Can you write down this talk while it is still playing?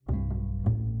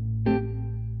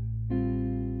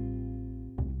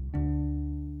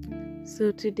So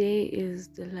today is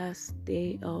the last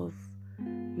day of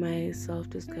my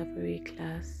self-discovery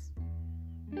class,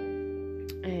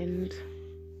 and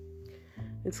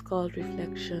it's called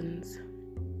Reflections.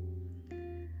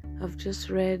 I've just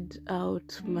read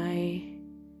out my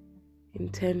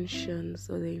intentions,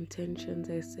 or the intentions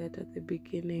I set at the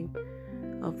beginning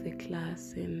of the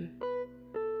class, and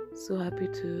so happy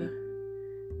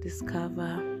to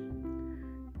discover,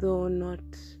 though not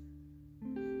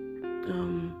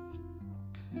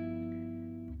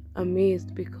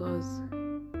amazed, because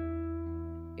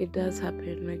it does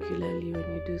happen regularly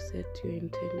when you do set your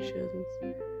intentions,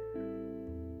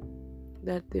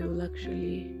 that they will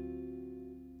actually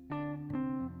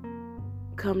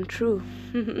come true.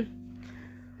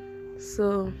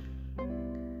 So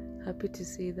happy to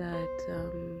see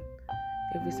that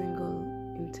every single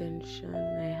intention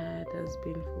I had has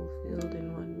been fulfilled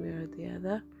in one way or the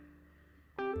other.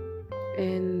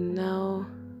 And now,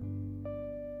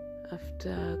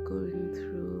 after going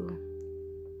through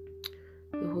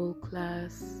the whole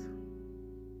class,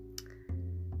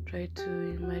 try to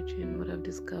imagine what I've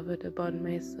discovered about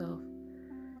myself.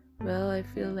 Well, I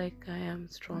feel like I am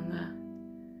stronger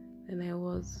than I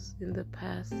was in the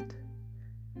past.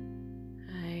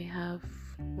 I have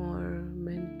more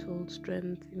mental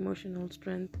strength, emotional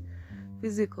strength,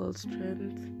 physical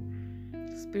strength,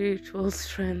 spiritual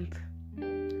strength,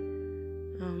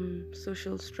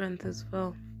 social strength as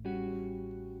well.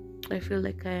 I feel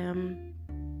like I am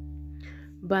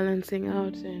balancing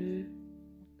out and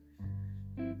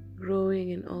growing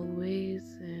in all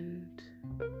ways, and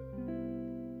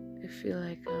I feel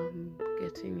like I'm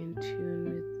getting in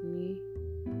tune with me,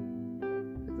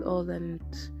 with all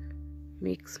that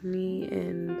makes me,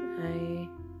 and I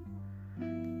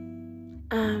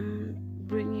am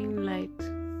bringing light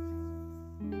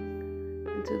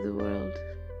into the world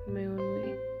in my own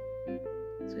way.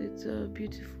 So it's a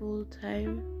beautiful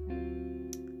time.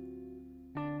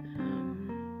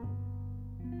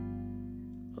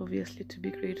 Obviously, to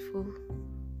be grateful,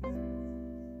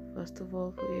 first of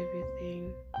all, for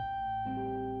everything,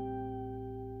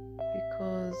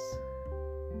 because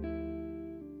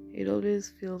it always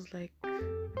feels like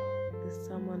there's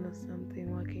someone or something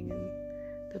working in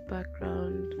the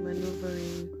background,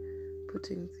 maneuvering,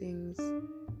 putting things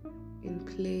in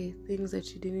play, things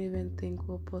that you didn't even think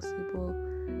were possible,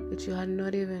 that you had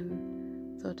not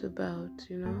even thought about,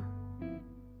 It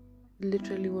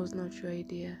literally was not your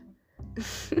idea.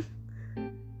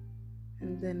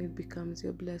 And then it becomes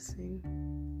your blessing.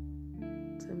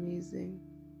 It's amazing.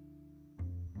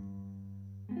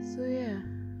 So yeah,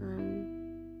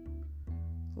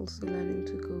 also learning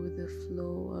to go with the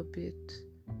flow a bit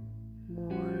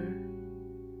more,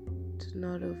 to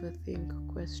not overthink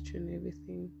or question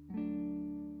everything,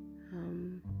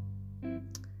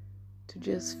 to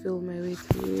just feel my way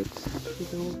through it, through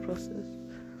the whole process,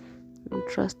 and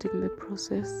trusting the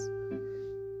process.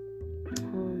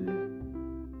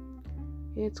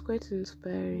 Yeah, it's quite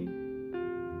inspiring.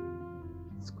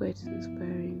 It's quite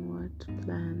inspiring what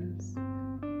plans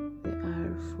there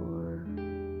are for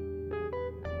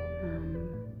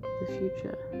the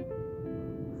future,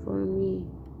 for me,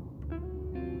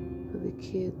 for the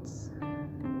kids.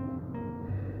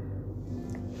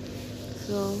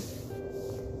 So,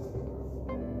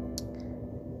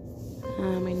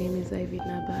 my name is Ivy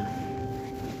Naba,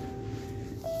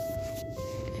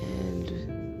 and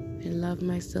I love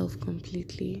myself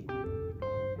completely.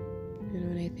 And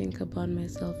when I think about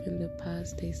myself in the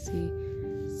past, I see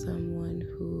someone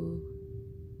who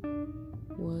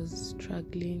was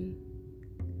struggling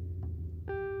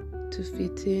to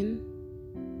fit in,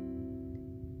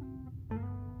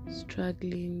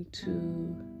 struggling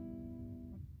to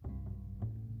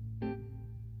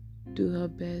do her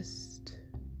best,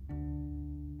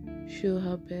 show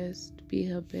her best, be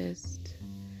her best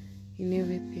in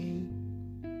everything,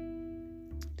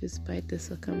 despite the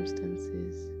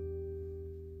circumstances.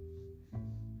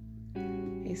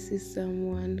 I see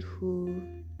someone who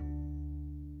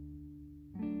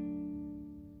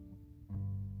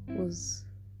was,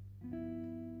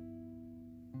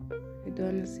 I don't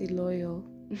want to say loyal.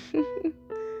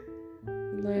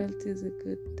 Loyalty is a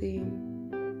good thing,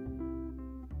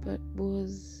 but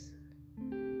was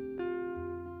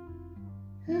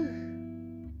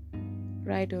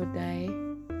ride or die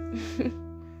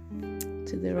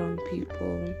to the wrong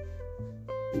people.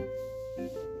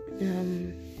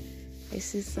 I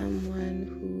see someone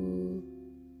who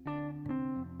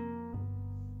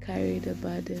carried a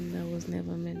burden that was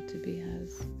never meant to be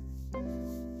hers.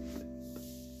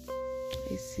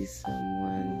 I see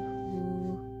someone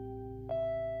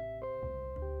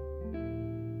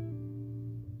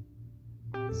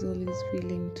who was always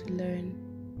willing to learn.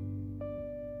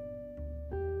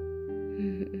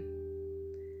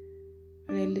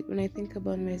 When I think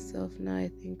about myself now, I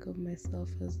think of myself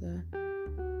as a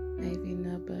Ivy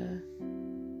Naba,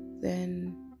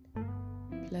 then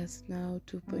plus now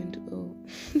 2.0.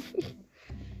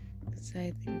 So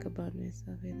I think about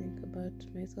myself. I think about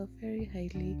myself very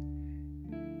highly,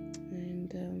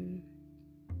 and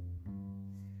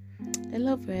I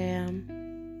love where I am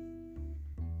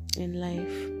in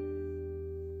life.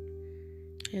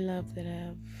 I love that I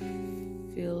have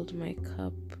filled my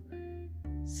cup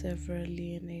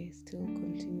severally, and I still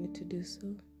continue to do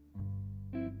so.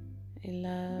 I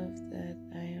love that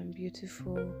I am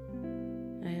beautiful,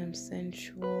 I am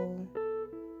sensual,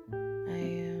 I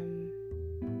am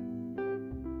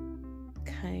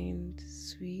kind,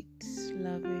 sweet,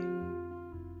 loving,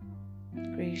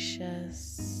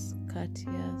 gracious,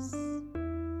 courteous,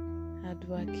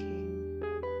 hardworking,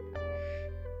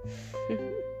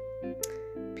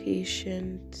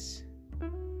 patient,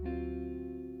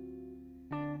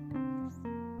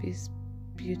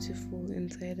 beautiful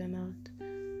inside and out.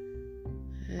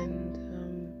 And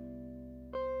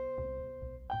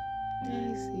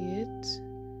I see it,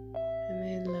 and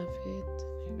I love it,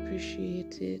 I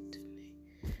appreciate it,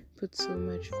 and I put so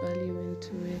much value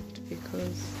into it,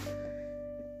 because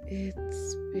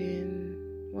it's been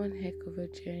one heck of a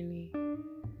journey,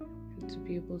 and to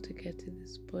be able to get to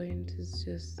this point is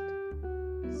just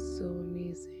so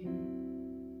amazing.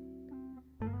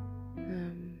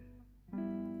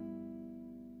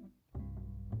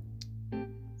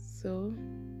 So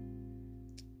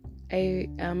I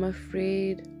am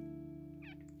afraid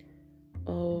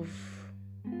of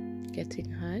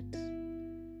getting hurt.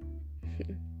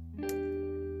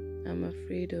 I'm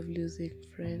afraid of losing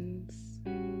friends.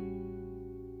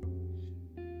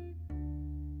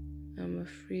 I'm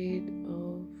afraid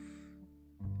of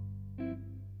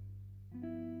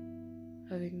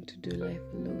having to do life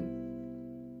alone.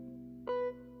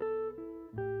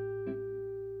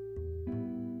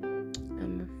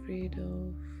 I'm afraid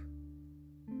of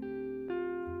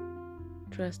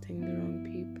trusting the wrong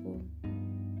people.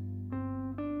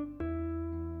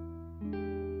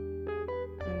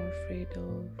 I'm afraid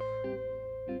of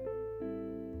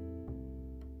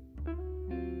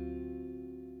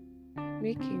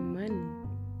making money.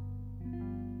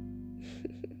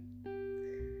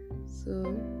 So,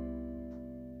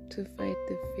 to fight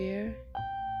the fear,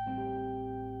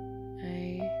 I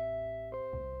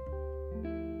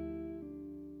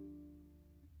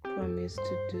promise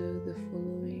to do the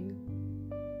following.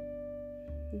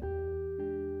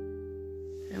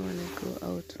 I want to go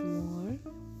out more,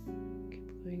 keep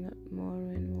going out more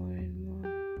and more and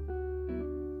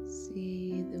more.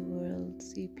 See the world,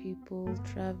 see people,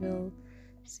 travel,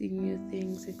 see new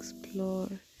things, explore.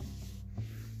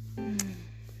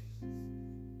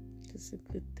 It's a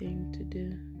good thing to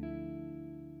do.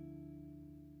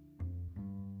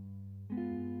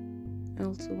 I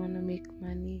also want to make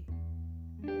money,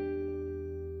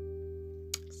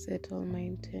 set all my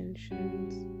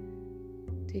intentions,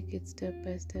 take it step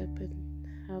by step, and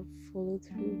have follow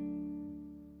through.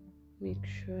 Make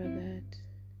sure that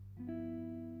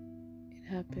it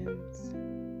happens.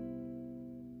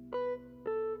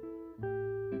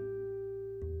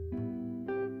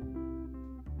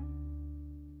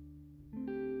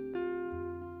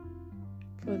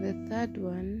 For the third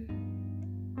one,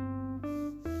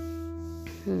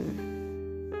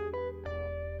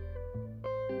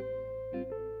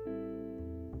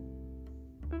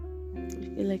 I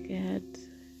feel like I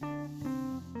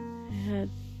had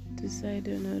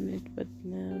decided on it, but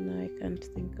now I can't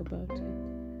think about it.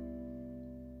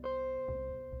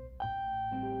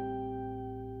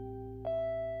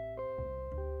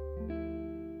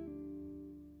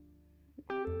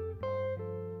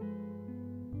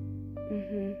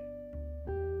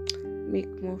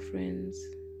 Make more friends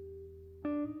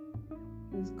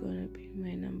is gonna be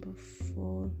my number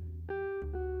 4.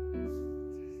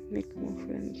 Make more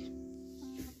friends,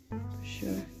 for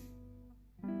sure.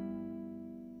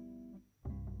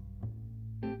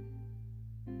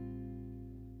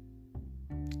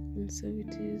 And so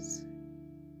it is.